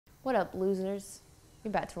What up, losers? You're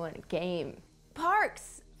about to win a game.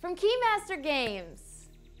 Parks from Keymaster Games.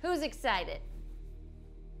 Who's excited?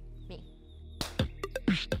 Me.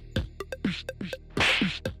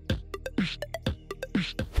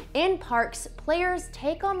 In Parks, players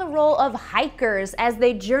take on the role of hikers as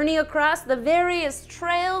they journey across the various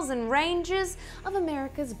trails and ranges of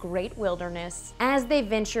America's great wilderness. As they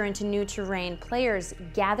venture into new terrain, players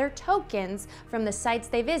gather tokens from the sites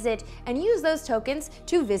they visit and use those tokens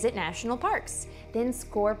to visit national parks, then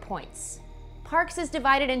score points. Parks is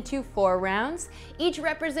divided into 4 rounds, each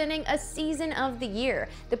representing a season of the year.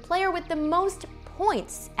 The player with the most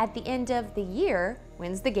points at the end of the year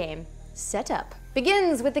wins the game. Setup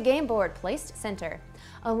begins with the game board placed center.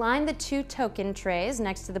 Align the 2 token trays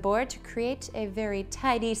next to the board to create a very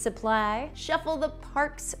tidy supply. Shuffle the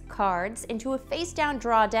Parks cards into a face-down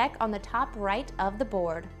draw deck on the top right of the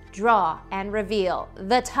board. Draw and reveal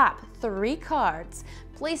the top 3 cards,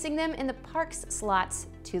 placing them in the Parks slots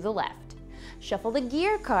to the left. Shuffle the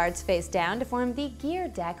gear cards face down to form the gear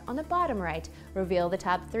deck on the bottom right. Reveal the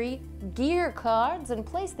top 3 gear cards and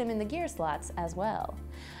place them in the gear slots as well.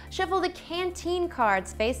 Shuffle the canteen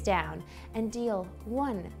cards face down and deal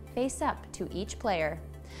 1 face up to each player.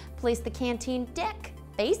 Place the canteen deck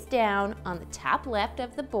face down on the top left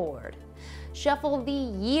of the board. Shuffle the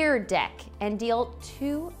year deck and deal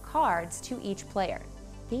 2 cards to each player.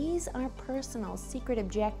 These are personal secret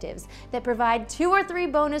objectives that provide 2 or 3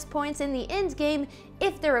 bonus points in the end game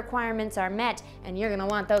if the requirements are met, and you're gonna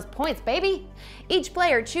want those points, baby! Each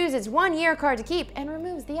player chooses 1 year card to keep and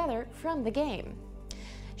removes the other from the game.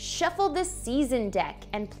 Shuffle the season deck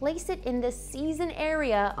and place it in the season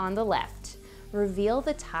area on the left. Reveal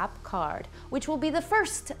the top card, which will be the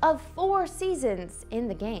first of 4 seasons in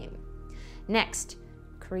the game. Next,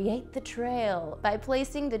 create the trail by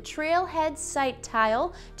placing the trailhead site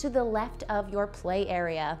tile to the left of your play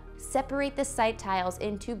area. Separate the site tiles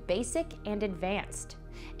into basic and advanced.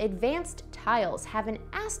 Advanced tiles have an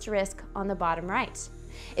asterisk on the bottom right.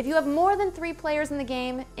 If you have more than 3 players in the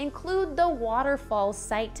game, include the waterfall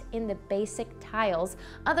site in the basic tiles.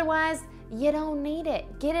 Otherwise, you don't need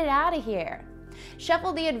it. Get it out of here.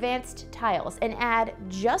 Shuffle the advanced tiles and add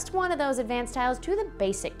just 1 of those advanced tiles to the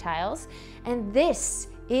basic tiles, and this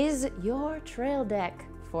is your trail deck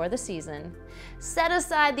for the season. Set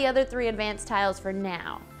aside the other 3 advanced tiles for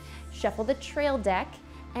now. Shuffle the trail deck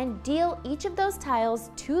and deal each of those tiles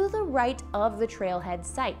to the right of the trailhead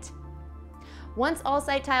site. Once all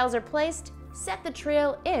site tiles are placed, set the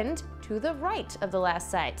trail end to the right of the last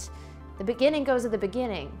site. The beginning goes at the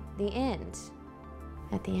beginning, the end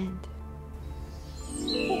at the end.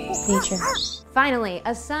 Nature. Finally,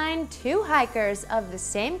 assign 2 hikers of the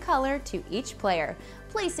same color to each player,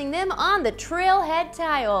 placing them on the trailhead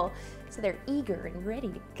tile so they're eager and ready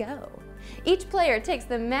to go. Each player takes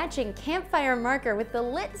the matching campfire marker with the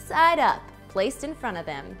lit side up placed in front of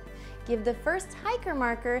them. Give the first hiker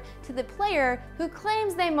marker to the player who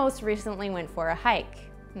claims they most recently went for a hike.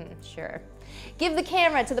 Sure. Give the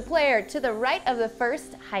camera to the player to the right of the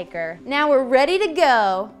first hiker. Now we're ready to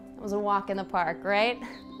go. It was a walk in the park, right?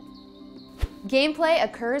 Gameplay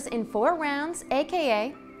occurs in 4 rounds,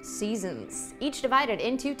 aka seasons, each divided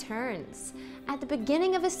into turns. At the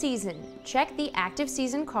beginning of a season, check the active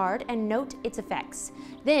season card and note its effects.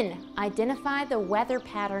 Then identify the weather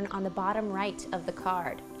pattern on the bottom right of the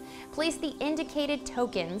card. Place the indicated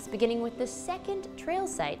tokens, beginning with the second trail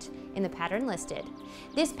site, in the pattern listed.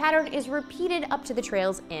 This pattern is repeated up to the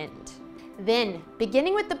trail's end. Then,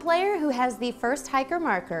 beginning with the player who has the first hiker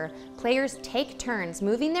marker, players take turns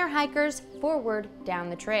moving their hikers forward down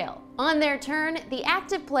the trail. On their turn, the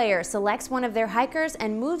active player selects one of their hikers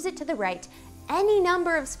and moves it to the right any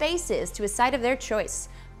number of spaces to a site of their choice,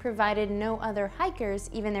 provided no other hikers,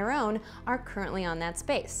 even their own, are currently on that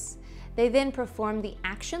space. They then perform the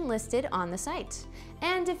action listed on the site.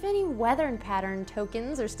 And if any weather pattern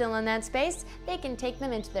tokens are still in that space, they can take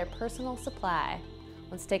them into their personal supply.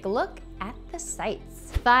 Let's take a look at the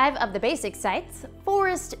sites. 5 of the basic sites,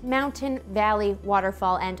 forest, mountain, valley,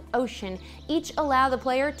 waterfall, and ocean, each allow the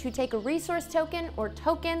player to take a resource token or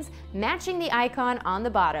tokens matching the icon on the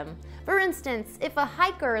bottom. For instance, if a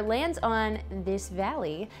hiker lands on this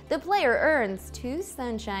valley, the player earns 2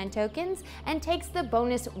 sunshine tokens and takes the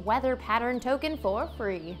bonus weather pattern token for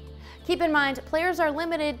free. Keep in mind, players are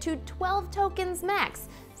limited to 12 tokens max,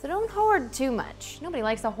 so don't hoard too much. Nobody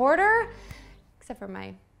likes a hoarder, except for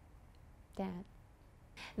my dad.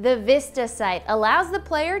 The Vista site allows the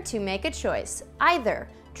player to make a choice. Either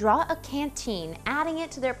draw a canteen, adding it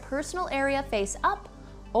to their personal area face up,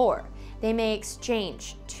 or they may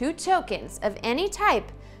exchange 2 tokens of any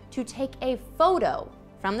type to take a photo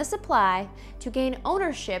from the supply to gain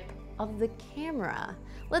ownership of the camera.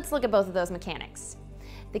 Let's look at both of those mechanics.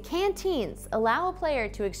 The canteens allow a player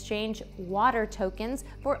to exchange water tokens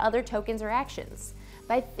for other tokens or actions.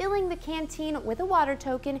 By filling the canteen with a water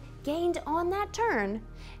token gained on that turn,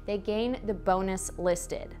 they gain the bonus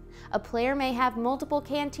listed. A player may have multiple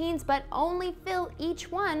canteens, but only fill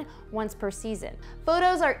each one once per season.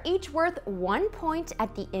 Photos are each worth 1 point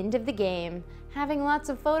at the end of the game. Having lots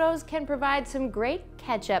of photos can provide some great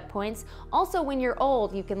catch-up points. Also, when you're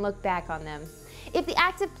old, you can look back on them. If the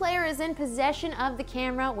active player is in possession of the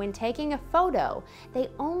camera when taking a photo, they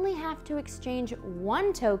only have to exchange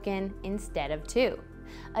 1 token instead of 2.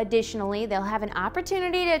 Additionally, they'll have an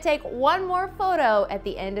opportunity to take 1 more photo at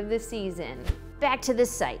the end of the season. Back to the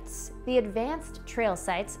sites, the advanced trail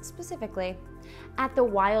sites specifically. At the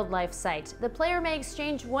wildlife site, the player may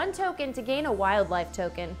exchange 1 token to gain a wildlife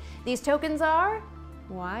token. These tokens are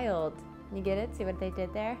wild. You get it? See what they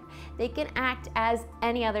did there? They can act as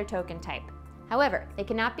any other token type. However, they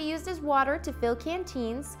cannot be used as water to fill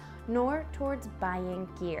canteens, nor towards buying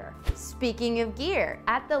gear. Speaking of gear,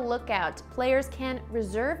 at the lookout, players can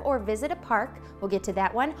reserve or visit a park, we'll get to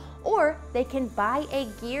that one, or they can buy a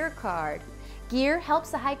gear card. Gear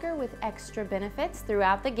helps a hiker with extra benefits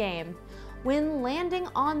throughout the game. When landing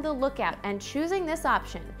on the lookout and choosing this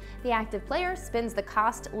option, the active player spends the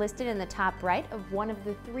cost listed in the top right of one of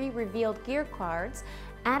the 3 revealed gear cards,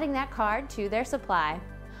 adding that card to their supply.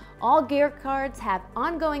 All gear cards have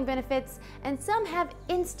ongoing benefits, and some have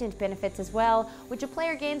instant benefits as well, which a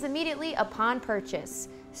player gains immediately upon purchase.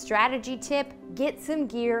 Strategy tip: get some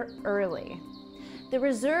gear early. The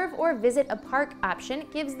reserve or visit a park option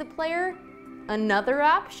gives the player another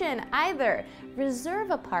option. Either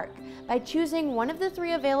reserve a park by choosing one of the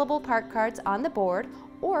 3 available park cards on the board,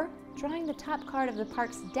 or drawing the top card of the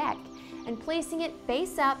park's deck and placing it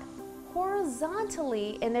face up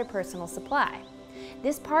horizontally in their personal supply.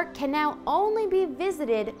 This park can now only be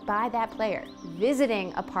visited by that player.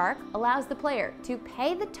 Visiting a park allows the player to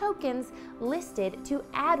pay the tokens listed to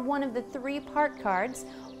add one of the 3 park cards,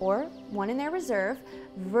 or one in their reserve,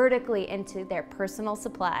 vertically into their personal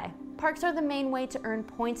supply. Parks are the main way to earn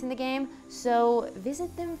points in the game, so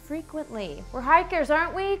visit them frequently. We're hikers,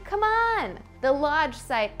 aren't we? Come on! The lodge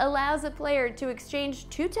site allows a player to exchange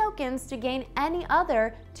 2 tokens to gain any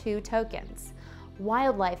other 2 tokens.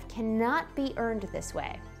 Wildlife cannot be earned this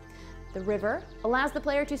way. The river allows the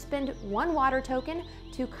player to spend 1 water token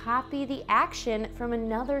to copy the action from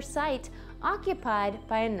another site occupied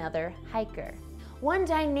by another hiker. One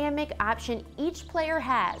dynamic option each player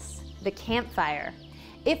has: the campfire.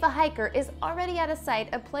 If a hiker is already at a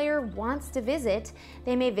site a player wants to visit,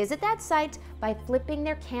 they may visit that site by flipping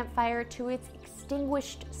their campfire to its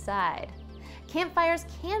extinguished side. Campfires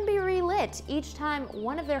can be relit each time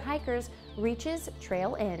one of their hikers reaches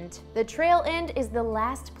trail end. The trail end is the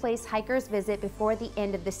last place hikers visit before the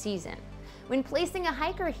end of the season. When placing a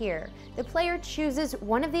hiker here, the player chooses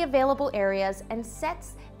one of the available areas and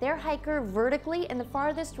sets their hiker vertically in the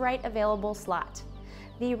farthest right available slot.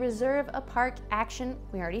 The reserve a park action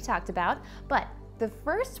we already talked about, but the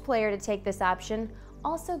first player to take this option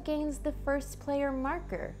also gains the first player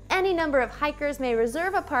marker. Any number of hikers may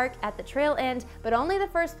reserve a park at the trail end, but only the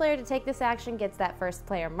first player to take this action gets that first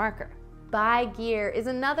player marker. Buy gear is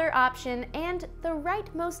another option, and the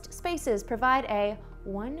rightmost spaces provide a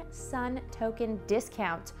 1 sun token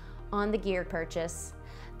discount on the gear purchase.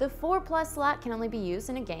 The 4+ slot can only be used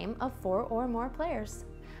in a game of 4 or more players.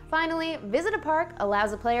 Finally, visit a park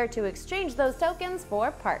allows a player to exchange those tokens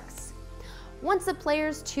for parks. Once the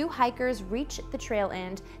player's 2 hikers reach the trail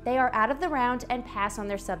end, they are out of the round and pass on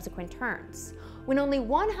their subsequent turns. When only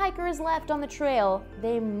 1 hiker is left on the trail,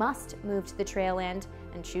 they must move to the trail end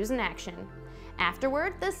and choose an action.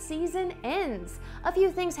 Afterward, the season ends. A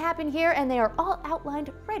few things happen here, and they are all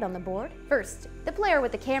outlined right on the board. First, the player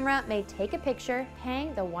with the camera may take a picture,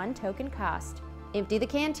 paying the 1 token cost. Empty the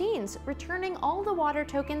canteens, returning all the water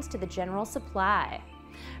tokens to the general supply.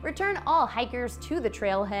 Return all hikers to the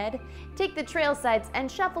trailhead. Take the trail sites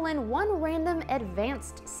and shuffle in 1 random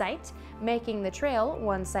advanced site, making the trail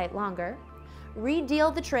 1 site longer.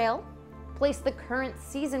 Redeal the trail. Place the current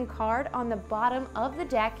season card on the bottom of the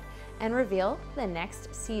deck and reveal the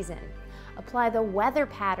next season. Apply the weather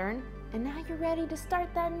pattern, and now you're ready to start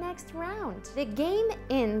that next round. The game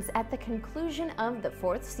ends at the conclusion of the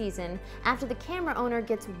 4th season after the camera owner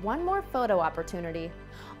gets 1 more photo opportunity.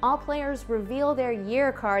 All players reveal their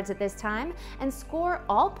year cards at this time and score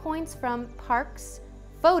all points from parks,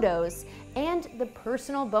 photos, and the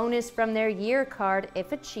personal bonus from their year card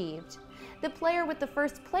if achieved. the player with the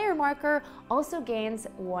first player marker also gains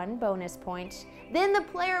 1 bonus point. Then the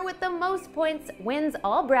player with the most points wins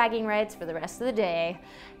all bragging rights for the rest of the day.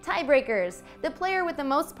 Tiebreakers. The player with the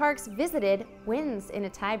most parks visited wins in a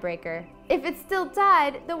tiebreaker. If it's still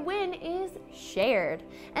tied, the win is shared.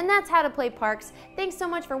 And that's how to play parks. Thanks so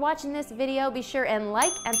much for watching this video. Be sure and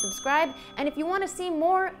like and subscribe. And if you want to see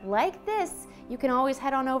more like this, you can always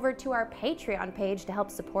head on over to our Patreon page to help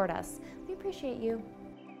support us. We appreciate you.